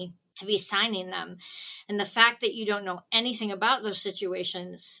responsibility to be signing them. And the fact that you don't know anything about those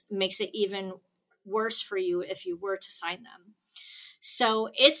situations makes it even worse for you if you were to sign them. So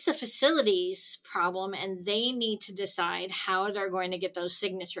it's the facility's problem, and they need to decide how they're going to get those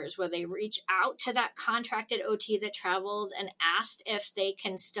signatures, where they reach out to that contracted OT that traveled and asked if they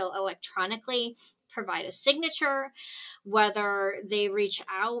can still electronically provide a signature, whether they reach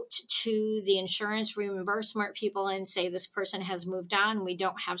out to the insurance reimbursement people and say this person has moved on, we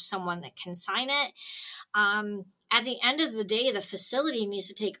don't have someone that can sign it. At the end of the day, the facility needs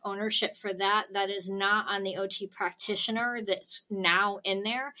to take ownership for that. That is not on the OT practitioner that's now in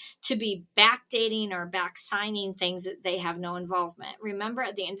there to be backdating or back signing things that they have no involvement. Remember,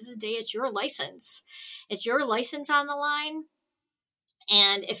 at the end of the day, it's your license. It's your license on the line.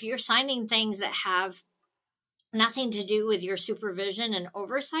 And if you're signing things that have nothing to do with your supervision and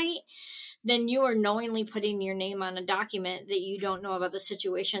oversight, then you are knowingly putting your name on a document that you don't know about the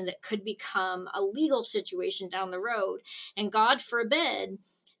situation that could become a legal situation down the road. And God forbid,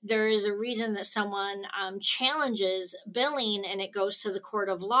 there is a reason that someone challenges billing and it goes to the court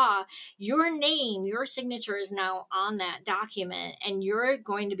of law. Your name, your signature is now on that document, and you're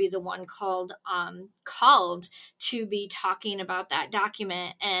going to be the one called to be talking about that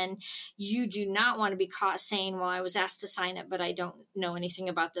document. And you do not want to be caught saying, well, I was asked to sign it, but I don't know anything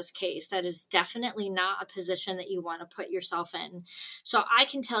about this case. That is definitely not a position that you want to put yourself in. So I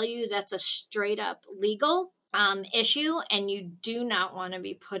can tell you that's a straight up legal issue, and you do not want to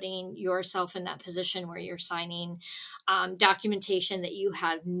be putting yourself in that position where you're signing documentation that you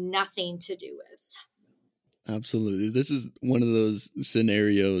have nothing to do with. Absolutely. This is one of those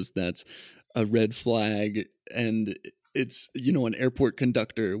scenarios that's a red flag, and it's, an airport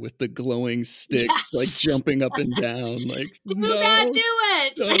conductor with the glowing sticks, yes, like jumping up and down, like, do not do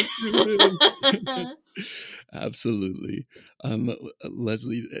it. Don't do it. Absolutely.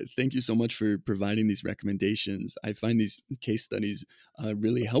 Leslie, thank you so much for providing these recommendations. I find these case studies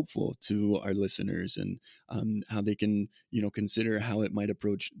really helpful to our listeners, and how they can, consider how it might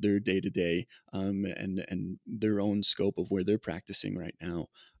approach their day-to-day and their own scope of where they're practicing right now.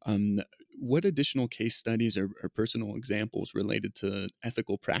 What additional case studies or personal examples related to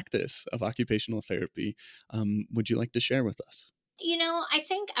ethical practice of occupational therapy would you like to share with us? I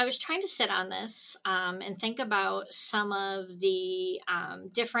think I was trying to sit on this and think about some of the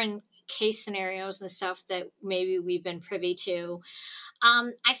different case scenarios and stuff that maybe we've been privy to.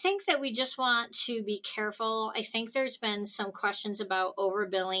 I think that we just want to be careful. I think there's been some questions about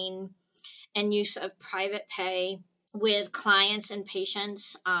overbilling and use of private pay with clients and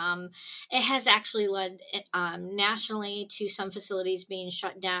patients. It has actually led nationally to some facilities being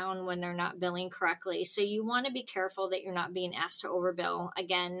shut down when they're not billing correctly. So you want to be careful that you're not being asked to overbill.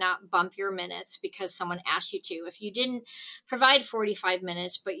 Again, not bump your minutes because someone asked you to. If you didn't provide 45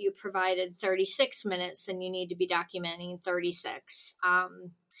 minutes, but you provided 36 minutes, then you need to be documenting 36.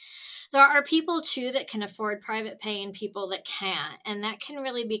 There are people too that can afford private pay and people that can't. And that can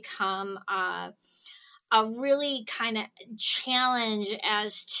really become a really kind of challenge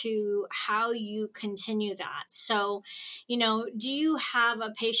as to how you continue that. So, do you have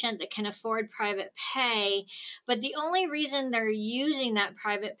a patient that can afford private pay, but the only reason they're using that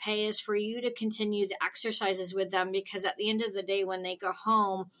private pay is for you to continue the exercises with them, because at the end of the day, when they go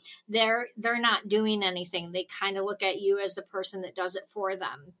home, they're not doing anything. They kind of look at you as the person that does it for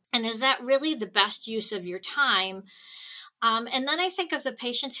them. And is that really the best use of your time? And then I think of the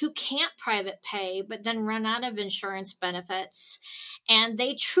patients who can't private pay, but then run out of insurance benefits, and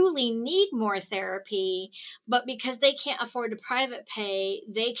they truly need more therapy, but because they can't afford to private pay,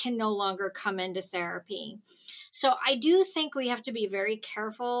 they can no longer come into therapy. So I do think we have to be very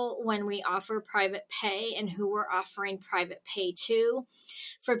careful when we offer private pay and who we're offering private pay to.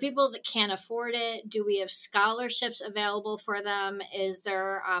 For people that can't afford it, do we have scholarships available for them? Is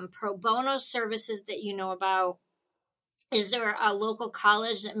there pro bono services that you know about? Is there a local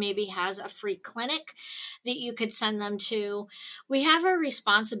college that maybe has a free clinic that you could send them to? We have a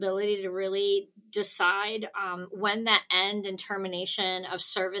responsibility to really decide when that end and termination of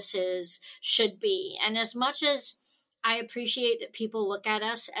services should be. And as much as I appreciate that people look at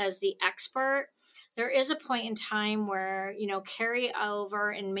us as the expert, there is a point in time where,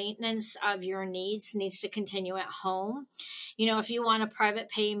 carryover and maintenance of your needs to continue at home. If you want a private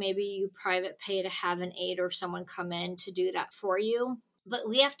pay, maybe you private pay to have an aide or someone come in to do that for you. But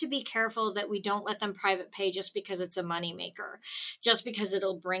we have to be careful that we don't let them private pay just because it's a moneymaker, just because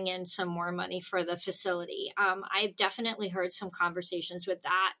it'll bring in some more money for the facility. I've definitely heard some conversations with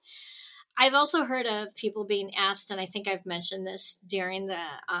that. I've also heard of people being asked, and I think I've mentioned this during the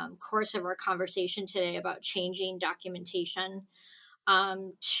course of our conversation today, about changing documentation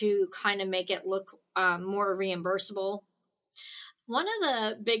to kind of make it look more reimbursable. One of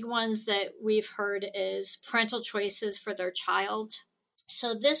the big ones that we've heard is parental choices for their child.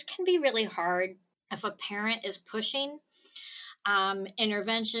 So this can be really hard if a parent is pushing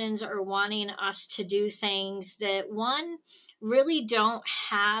interventions or wanting us to do things that, one, really don't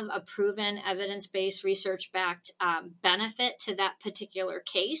have a proven evidence-based research-backed benefit to that particular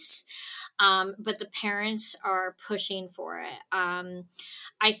case, but the parents are pushing for it.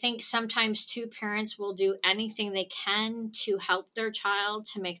 I think sometimes too, parents will do anything they can to help their child,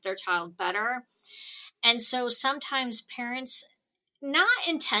 to make their child better. And so sometimes parents, not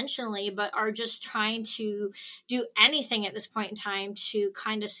intentionally, but are just trying to do anything at this point in time to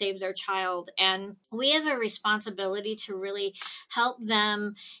kind of save their child. And we have a responsibility to really help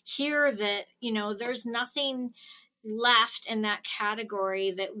them hear that, there's nothing left in that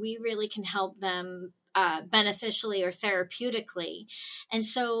category that we really can help them beneficially or therapeutically. And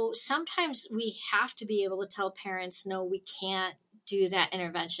so sometimes we have to be able to tell parents, no, we can't do that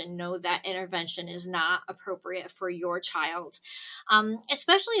intervention. No, that intervention is not appropriate for your child,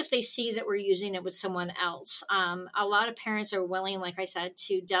 especially if they see that we're using it with someone else. A lot of parents are willing, like I said,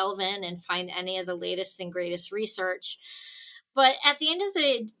 to delve in and find any of the latest and greatest research. But at the end of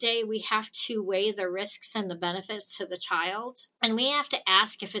the day, we have to weigh the risks and the benefits to the child. And we have to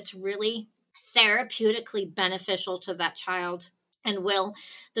ask if it's really therapeutically beneficial to that child. And will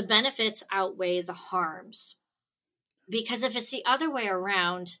the benefits outweigh the harms? Because if it's the other way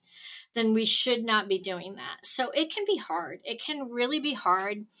around, then we should not be doing that. So it can be hard. It can really be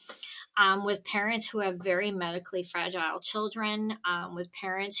hard with parents who have very medically fragile children, with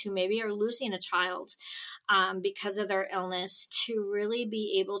parents who maybe are losing a child because of their illness, to really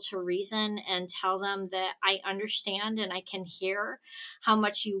be able to reason and tell them that I understand and I can hear how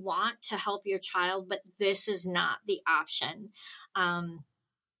much you want to help your child, but this is not the option.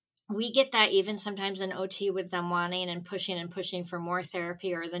 We get that even sometimes in OT with them wanting and pushing for more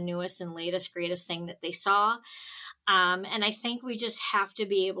therapy or the newest and latest, greatest thing that they saw. And I think we just have to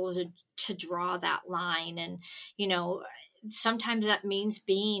be able to draw that line. And, sometimes that means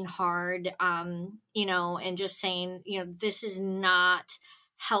being hard, and just saying, this is not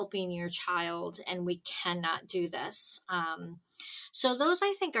helping your child and we cannot do this. So those,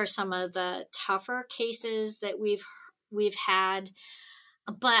 I think, are some of the tougher cases that we've had.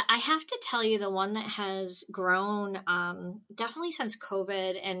 But I have to tell you, the one that has grown definitely since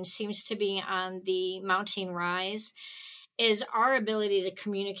COVID and seems to be on the mounting rise is our ability to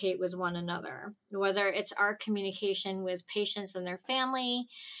communicate with one another, whether it's our communication with patients and their family,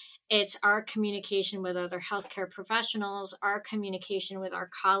 it's our communication with other healthcare professionals, our communication with our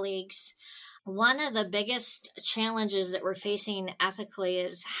colleagues. One of the biggest challenges that we're facing ethically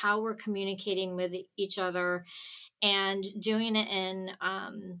is how we're communicating with each other and doing it in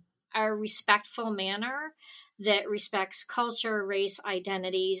a respectful manner that respects culture, race,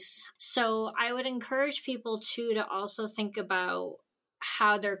 identities. So I would encourage people to also think about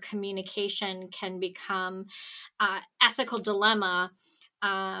how their communication can become ethical dilemma,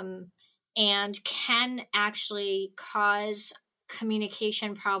 and can actually cause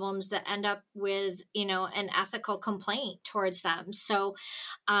communication problems that end up with, an ethical complaint towards them. So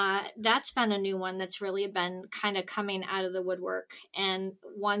that's been a new one that's really been kind of coming out of the woodwork, and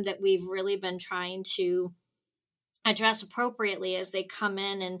one that we've really been trying to address appropriately as they come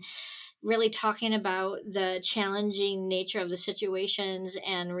in, and really talking about the challenging nature of the situations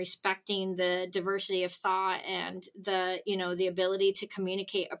and respecting the diversity of thought and the ability to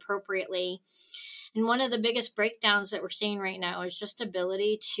communicate appropriately. And one of the biggest breakdowns that we're seeing right now is just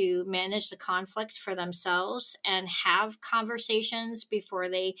ability to manage the conflict for themselves and have conversations before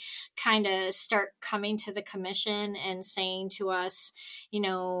they kind of start coming to the commission and saying to us,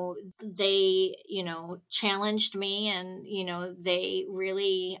 they, challenged me, and, they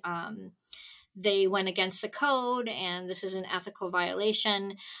really, they went against the code and this is an ethical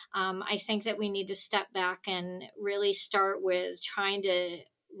violation. I think that we need to step back and really start with trying to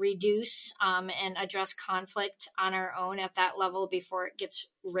reduce and address conflict on our own at that level before it gets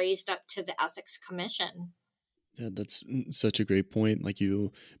raised up to the ethics commission. Yeah, that's such a great point. Like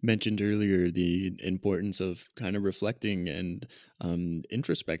you mentioned earlier, the importance of kind of reflecting and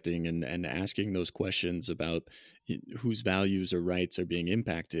introspecting and asking those questions about whose values or rights are being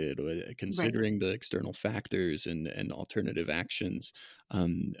impacted, or considering the external factors and alternative actions.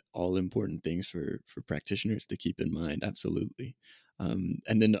 All important things for practitioners to keep in mind. Absolutely.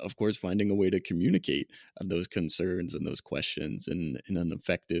 And then, of course, finding a way to communicate those concerns and those questions in an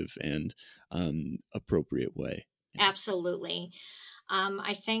effective and appropriate way. Absolutely.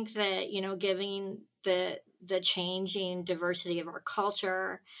 I think that, giving the changing diversity of our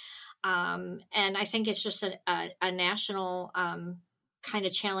culture, and I think it's just a national kind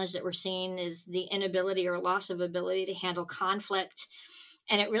of challenge that we're seeing is the inability or loss of ability to handle conflict.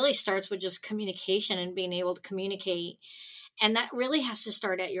 And it really starts with just communication and being able to communicate. And that really has to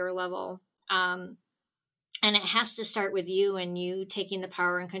start at your level. And it has to start with you and you taking the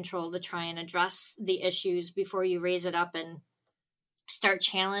power and control to try and address the issues before you raise it up and start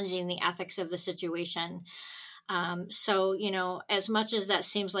challenging the ethics of the situation. So, as much as that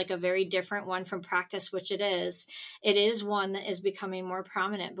seems like a very different one from practice, which it is one that is becoming more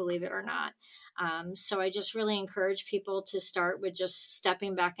prominent, believe it or not. So I just really encourage people to start with just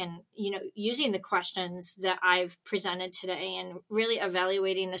stepping back and, using the questions that I've presented today and really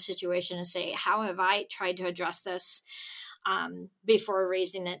evaluating the situation and say, how have I tried to address this before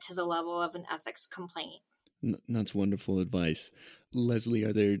raising it to the level of an ethics complaint? That's wonderful advice. Leslie,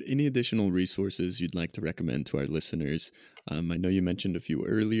 are there any additional resources you'd like to recommend to our listeners? I know you mentioned a few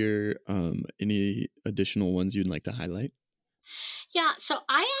earlier. Any additional ones you'd like to highlight? Yeah, so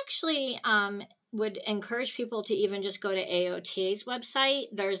I actually would encourage people to even just go to AOTA's website.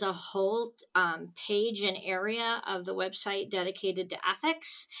 There's a whole page and area of the website dedicated to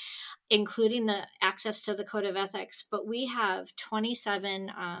ethics, including the access to the Code of Ethics. But we have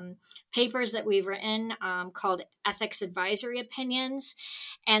 27 papers that we've written called Ethics Advisory Opinions.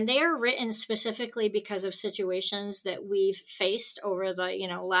 And they are written specifically because of situations that we've faced over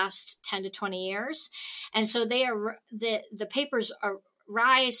the last 10 to 20 years. And so they are the papers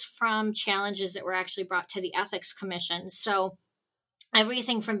arise from challenges that were actually brought to the Ethics Commission. So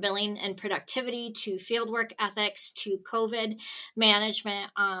everything from billing and productivity to fieldwork ethics to COVID management.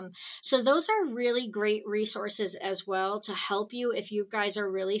 So those are really great resources as well to help you if you guys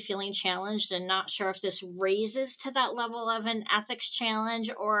are really feeling challenged and not sure if this raises to that level of an ethics challenge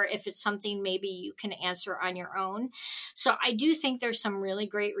or if it's something maybe you can answer on your own. So I do think there's some really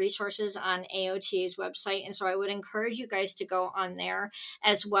great resources on AOTA's website. And so I would encourage you guys to go on there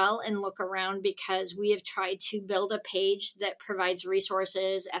as well and look around, because we have tried to build a page that provides resources,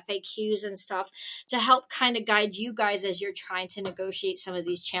 FAQs and stuff to help kind of guide you guys as you're trying to negotiate some of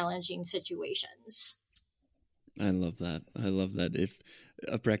these challenging situations. I love that. I love that. If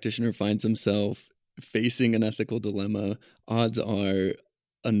a practitioner finds himself facing an ethical dilemma, odds are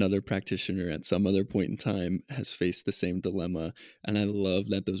another practitioner at some other point in time has faced the same dilemma. And I love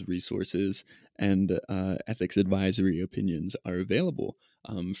that those resources and ethics advisory opinions are available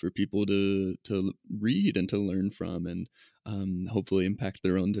for people to read and to learn from, and hopefully impact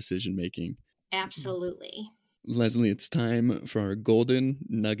their own decision making. Absolutely. Leslie, it's time for our golden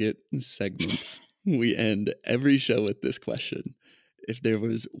nugget segment. We end every show with this question. If there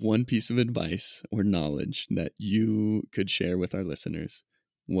was one piece of advice or knowledge that you could share with our listeners,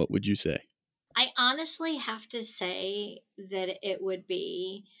 what would you say? I honestly have to say that it would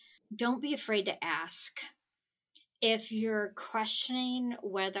be, don't be afraid to ask. if you're questioning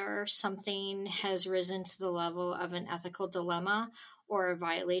whether something has risen to the level of an ethical dilemma or a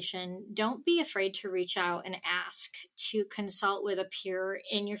violation, don't be afraid to reach out and ask, to consult with a peer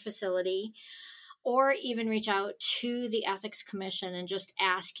in your facility, or even reach out to the Ethics Commission and just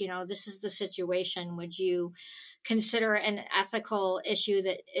ask, this is the situation. Would you consider an ethical issue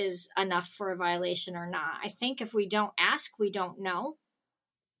that is enough for a violation or not? I think if we don't ask, we don't know.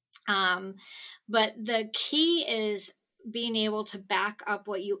 But the key is being able to back up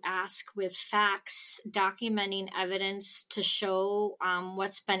what you ask with facts, documenting evidence to show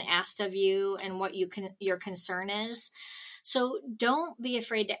what's been asked of you and what your concern is. So don't be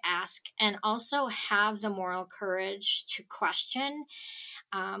afraid to ask, and also have the moral courage to question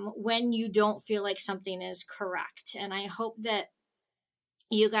when you don't feel like something is correct. And I hope that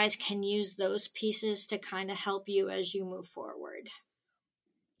you guys can use those pieces to kind of help you as you move forward.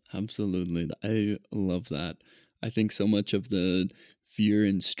 Absolutely. I love that. I think so much of the fear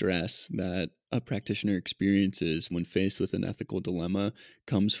and stress that a practitioner experiences when faced with an ethical dilemma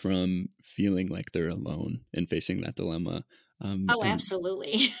comes from feeling like they're alone in facing that dilemma.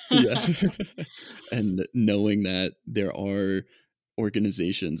 Absolutely. Yeah. And knowing that there are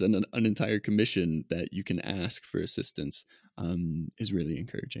organizations and an entire commission that you can ask for assistance is really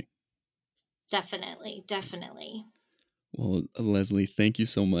encouraging. Definitely. Well, Leslie, thank you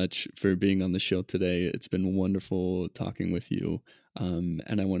so much for being on the show today. It's been wonderful talking with you.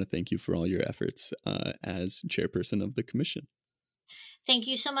 And I want to thank you for all your efforts as chairperson of the commission. Thank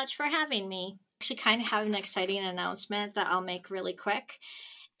you so much for having me. Actually, kind of have an exciting announcement that I'll make really quick,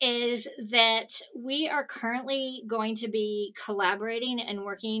 is that we are currently going to be collaborating and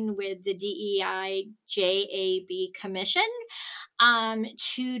working with the DEI JAB Commission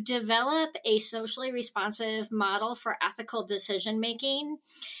to develop a socially responsive model for ethical decision making.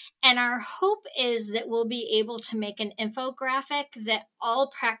 And our hope is that we'll be able to make an infographic that all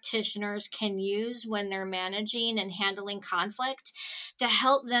practitioners can use when they're managing and handling conflict, to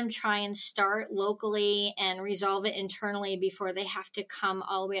help them try and start locally and resolve it internally before they have to come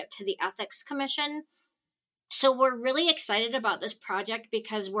all the way up to the Ethics Commission. So we're really excited about this project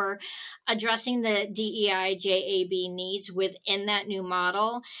because we're addressing the DEI JAB needs within that new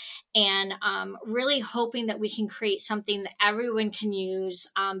model, and really hoping that we can create something that everyone can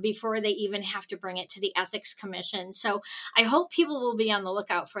use before they even have to bring it to the Ethics Commission. So I hope people will be on the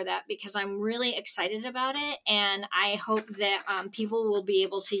lookout for that, because I'm really excited about it, and I hope that people will be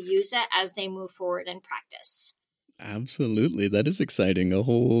able to use it as they move forward in practice. Absolutely. That is exciting. A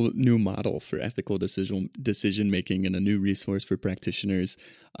whole new model for ethical decision making and a new resource for practitioners.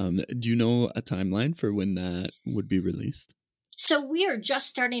 Do you know a timeline for when that would be released? So we are just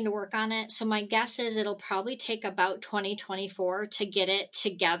starting to work on it. So my guess is it'll probably take about 2024 to get it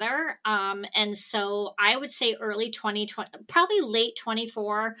together. And so I would say early 2020, probably late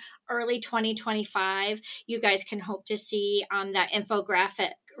 24, early 2025, you guys can hope to see that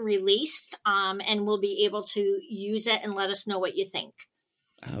infographic released, and we'll be able to use it and let us know what you think.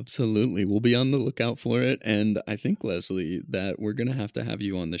 Absolutely. We'll be on the lookout for it. And I think, Leslie, that we're going to have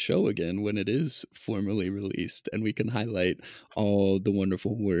you on the show again when it is formally released, and we can highlight all the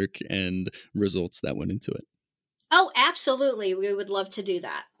wonderful work and results that went into it. Oh, absolutely. We would love to do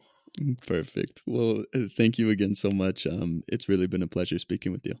that. Perfect. Well, thank you again so much. It's really been a pleasure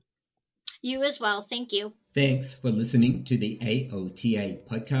speaking with you. You as well. Thank you. Thanks for listening to the AOTA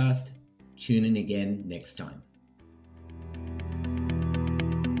podcast. Tune in again next time.